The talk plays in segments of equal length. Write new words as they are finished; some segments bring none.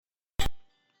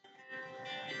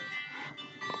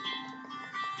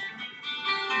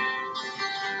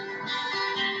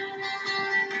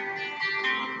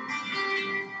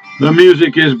The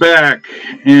music is back,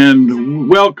 and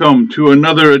welcome to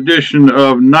another edition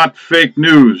of Not Fake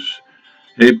News,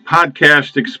 a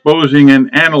podcast exposing and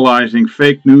analyzing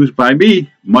fake news by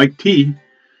me, Mike T.,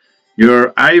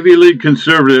 your Ivy League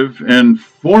conservative and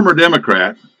former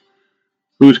Democrat,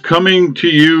 who's coming to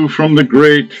you from the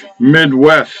great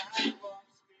Midwest.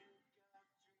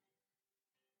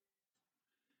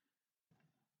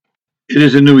 It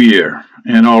is a new year,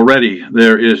 and already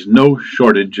there is no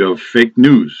shortage of fake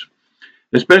news,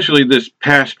 especially this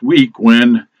past week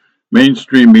when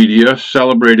mainstream media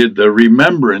celebrated the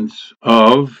remembrance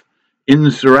of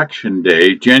Insurrection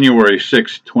Day, January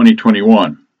 6,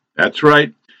 2021. That's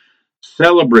right,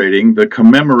 celebrating the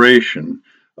commemoration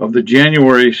of the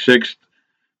January 6th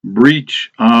breach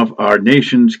of our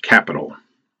nation's capital.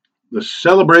 The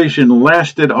celebration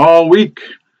lasted all week,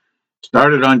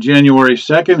 started on January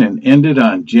 2nd and ended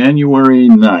on January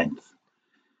 9th.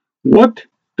 What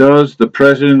does the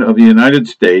President of the United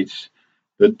States,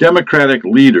 the Democratic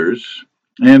leaders,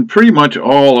 and pretty much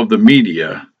all of the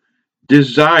media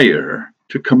desire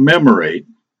to commemorate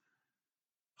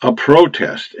a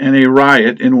protest and a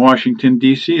riot in Washington,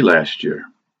 D.C. last year?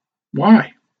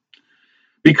 Why?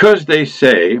 Because they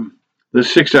say the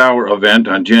 6-hour event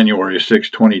on January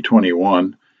 6,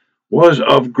 2021 was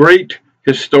of great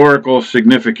historical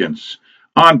significance,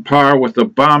 on par with the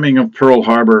bombing of Pearl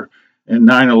Harbor and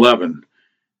 9/11,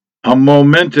 a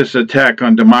momentous attack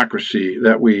on democracy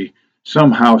that we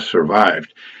somehow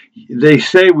survived. They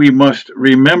say we must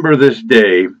remember this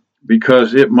day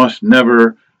because it must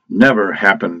never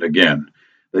happen again.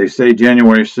 They say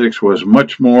January 6th was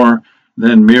much more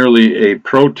than merely a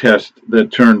protest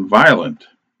that turned violent.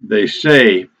 They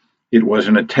say it was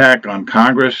an attack on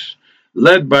Congress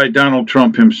led by Donald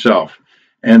Trump himself.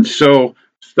 And so,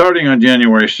 starting on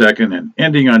January 2nd and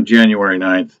ending on January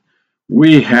 9th,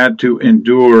 we had to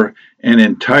endure an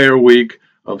entire week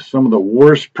of some of the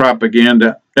worst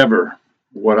propaganda ever,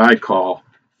 what I call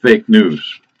fake news.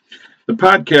 The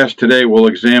podcast today will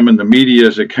examine the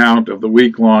media's account of the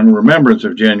week-long remembrance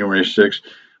of January 6th,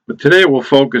 but today we'll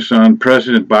focus on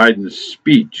President Biden's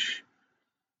speech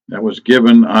that was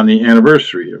given on the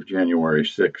anniversary of January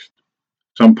 6th.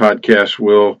 Some podcasts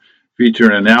will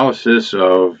feature an analysis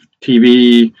of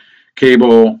TV,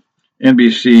 cable,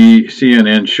 NBC,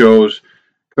 CNN shows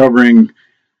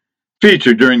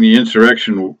featured during the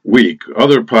insurrection week.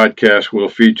 Other podcasts will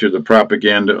feature the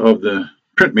propaganda of the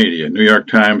print media, New York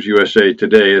Times, USA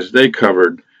Today, as they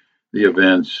covered the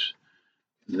events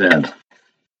then.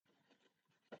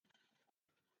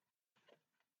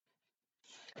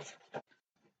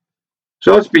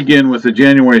 So let's begin with the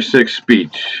January 6th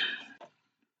speech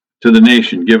to the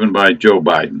nation given by Joe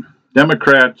Biden.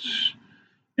 Democrats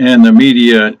and the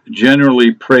media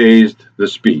generally praised the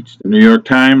speech. The New York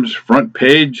Times front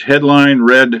page headline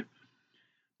read,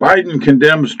 "Biden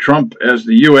condemns Trump as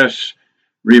the U.S.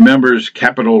 remembers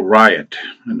Capitol riot."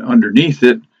 And underneath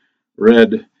it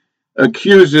read,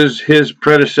 "Accuses his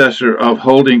predecessor of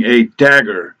holding a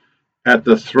dagger at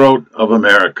the throat of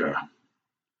America."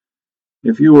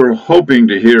 If you were hoping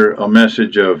to hear a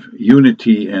message of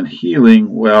unity and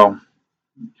healing, well,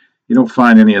 you don't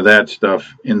find any of that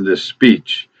stuff in this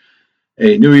speech.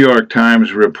 A New York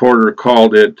Times reporter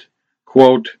called it,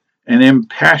 quote, "an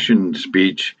impassioned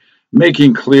speech,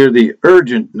 making clear the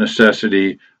urgent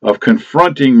necessity of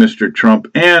confronting Mr. Trump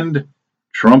and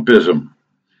Trumpism."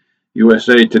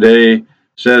 USA Today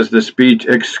says the speech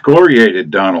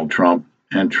excoriated Donald Trump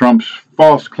and Trump's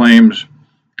false claims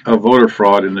of voter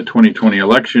fraud in the 2020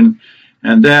 election,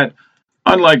 and that,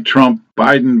 unlike Trump,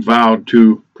 Biden vowed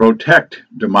to protect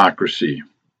democracy.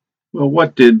 Well,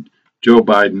 what did Joe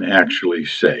Biden actually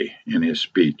say in his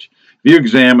speech? If you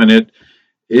examine it,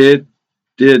 it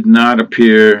did not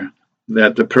appear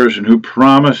that the person who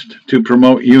promised to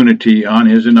promote unity on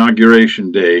his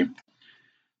inauguration day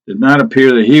did not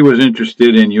appear that he was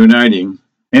interested in uniting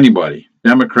anybody,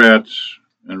 Democrats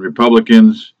and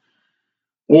Republicans,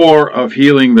 or of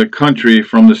healing the country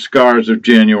from the scars of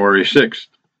January 6th.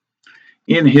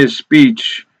 In his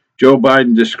speech, Joe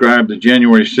Biden described the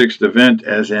January 6th event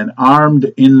as an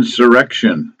armed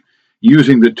insurrection,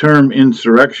 using the term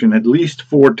insurrection at least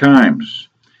 4 times.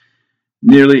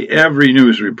 Nearly every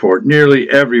news report, nearly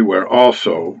everywhere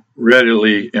also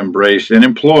readily embraced and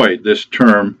employed this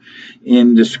term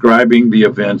in describing the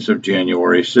events of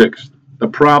January 6th. The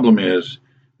problem is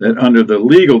that under the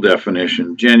legal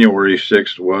definition, January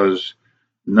 6th was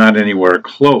not anywhere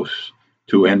close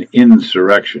to an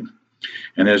insurrection.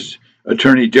 And as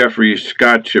attorney Jeffrey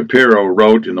Scott Shapiro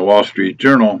wrote in the Wall Street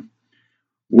Journal,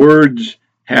 words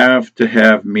have to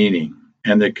have meaning,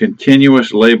 and the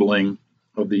continuous labeling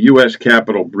of the U.S.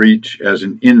 Capitol breach as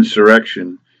an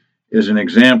insurrection is an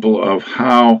example of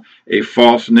how a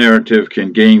false narrative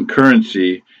can gain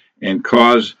currency and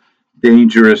cause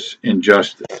dangerous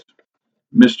injustice.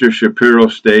 Mr. Shapiro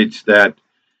states that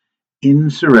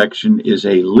insurrection is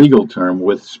a legal term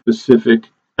with specific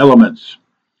elements.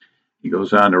 He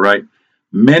goes on to write,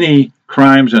 many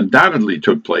crimes undoubtedly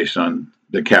took place on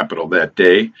the Capitol that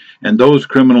day, and those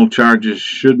criminal charges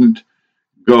shouldn't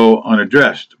go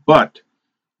unaddressed. But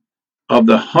of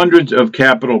the hundreds of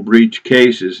Capitol breach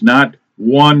cases, not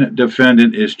one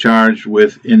defendant is charged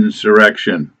with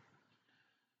insurrection.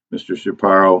 Mr.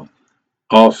 Shapiro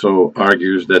also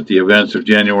argues that the events of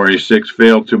January 6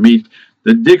 failed to meet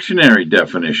the dictionary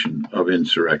definition of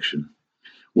insurrection,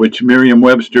 which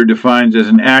Merriam-Webster defines as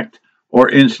an act or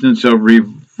instance of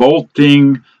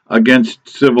revolting against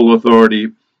civil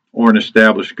authority or an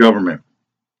established government.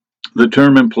 The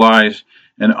term implies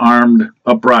an armed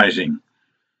uprising.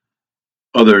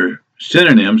 Other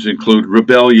synonyms include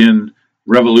rebellion,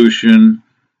 revolution,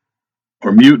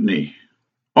 or mutiny.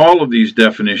 All of these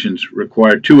definitions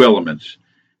require two elements,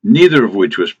 neither of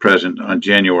which was present on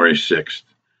January 6th.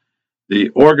 The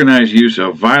organized use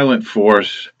of violent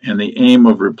force and the aim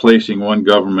of replacing one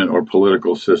government or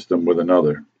political system with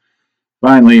another.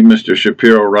 Finally, Mr.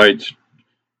 Shapiro writes,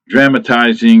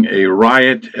 dramatizing a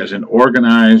riot as an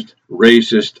organized,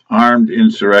 racist, armed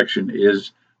insurrection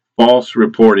is false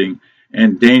reporting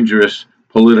and dangerous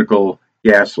political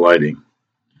gaslighting.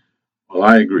 Well,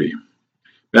 I agree.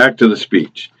 Back to the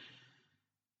speech.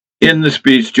 In the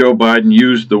speech, Joe Biden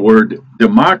used the word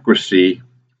democracy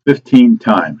 15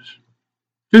 times.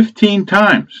 15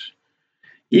 times.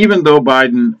 Even though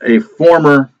Biden, a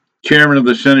former chairman of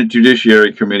the Senate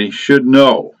Judiciary Committee, should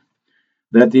know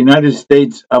that the United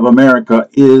States of America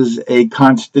is a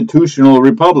constitutional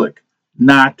republic,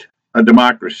 not a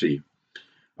democracy.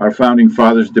 Our founding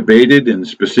fathers debated and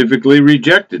specifically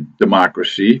rejected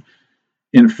democracy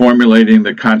in formulating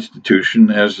the Constitution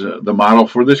as the model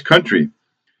for this country.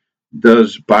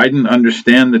 Does Biden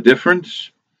understand the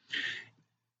difference?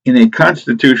 In a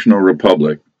constitutional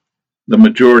republic, the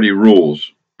majority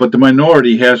rules, but the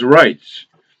minority has rights.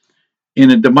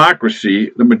 In a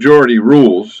democracy, the majority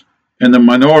rules, and the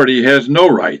minority has no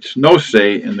rights, no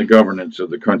say in the governance of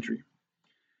the country.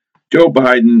 Joe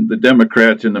Biden, the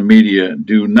Democrats, and the media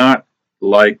do not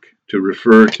like to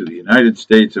refer to the United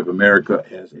States of America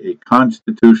as a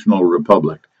constitutional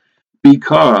republic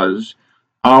because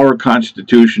our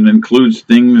Constitution includes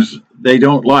things they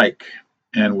don't like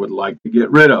and would like to get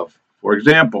rid of. For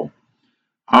example,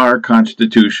 our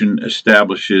Constitution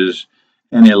establishes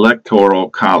an electoral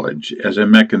college as a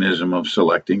mechanism of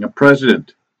selecting a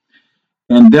president.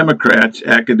 And Democrats,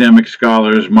 academic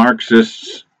scholars,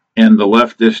 Marxists, and the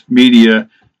leftist media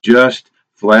just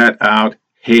flat out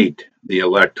hate the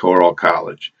Electoral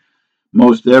College.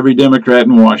 Most every Democrat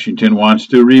in Washington wants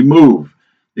to remove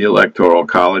the Electoral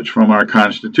College from our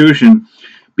Constitution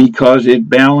because it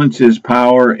balances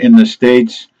power in the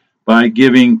states by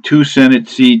giving 2 Senate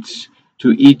seats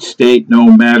to each state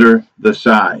no matter the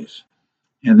size.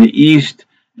 And the East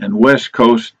and West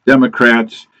Coast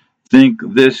Democrats think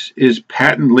this is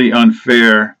patently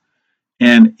unfair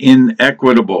and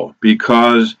inequitable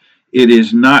because it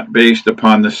is not based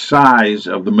upon the size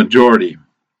of the majority.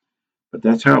 But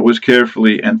that's how it was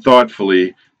carefully and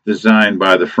thoughtfully designed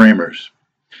by the framers.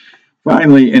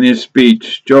 Finally, in his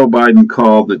speech, Joe Biden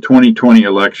called the 2020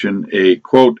 election a,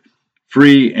 quote,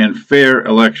 free and fair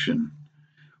election,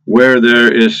 where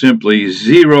there is simply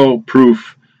zero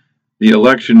proof the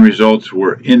election results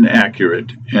were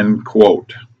inaccurate, end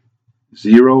quote.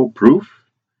 Zero proof?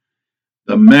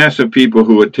 The mass of people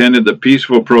who attended the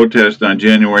peaceful protest on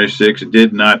January 6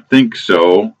 did not think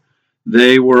so.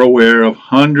 They were aware of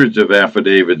hundreds of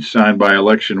affidavits signed by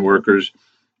election workers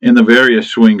in the various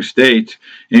swing states,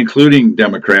 including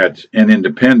Democrats and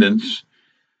independents.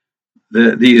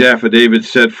 These affidavits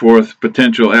set forth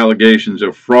potential allegations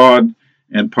of fraud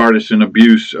and partisan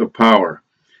abuse of power.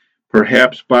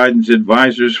 Perhaps Biden's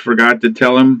advisors forgot to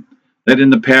tell him that in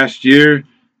the past year,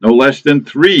 no less than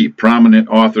 3 prominent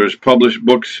authors published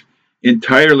books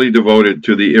entirely devoted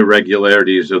to the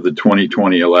irregularities of the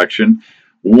 2020 election.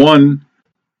 One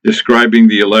describing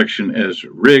the election as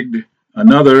rigged,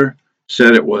 another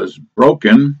said it was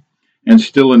broken, and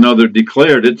still another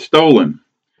declared it stolen.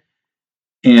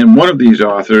 And one of these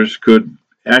authors could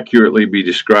accurately be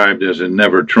described as a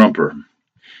never-Trumper.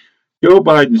 Joe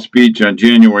Biden's speech on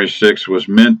January 6 was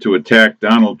meant to attack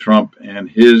Donald Trump and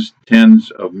his tens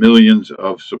of millions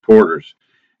of supporters,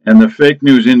 and the fake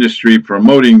news industry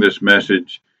promoting this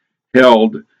message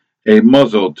held a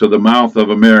muzzle to the mouth of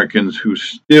Americans who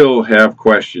still have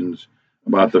questions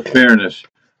about the fairness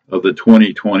of the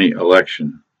 2020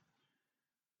 election.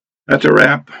 That's a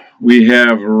wrap. We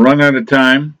have run out of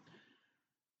time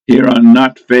here on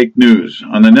Not Fake News.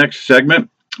 On the next segment,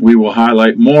 we will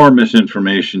highlight more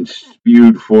misinformation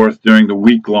spewed forth during the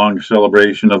week-long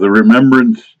celebration of the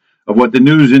remembrance of what the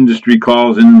news industry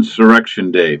calls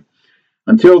Insurrection Day.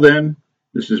 Until then,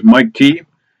 this is Mike T.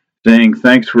 saying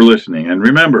thanks for listening. And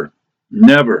remember,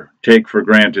 never take for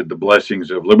granted the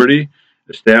blessings of liberty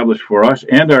established for us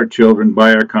and our children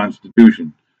by our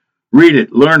Constitution. Read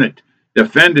it, learn it,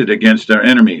 defend it against our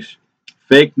enemies.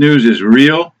 Fake news is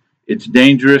real, it's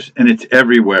dangerous, and it's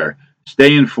everywhere.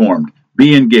 Stay informed,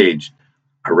 be engaged.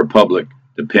 Our republic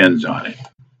depends on it.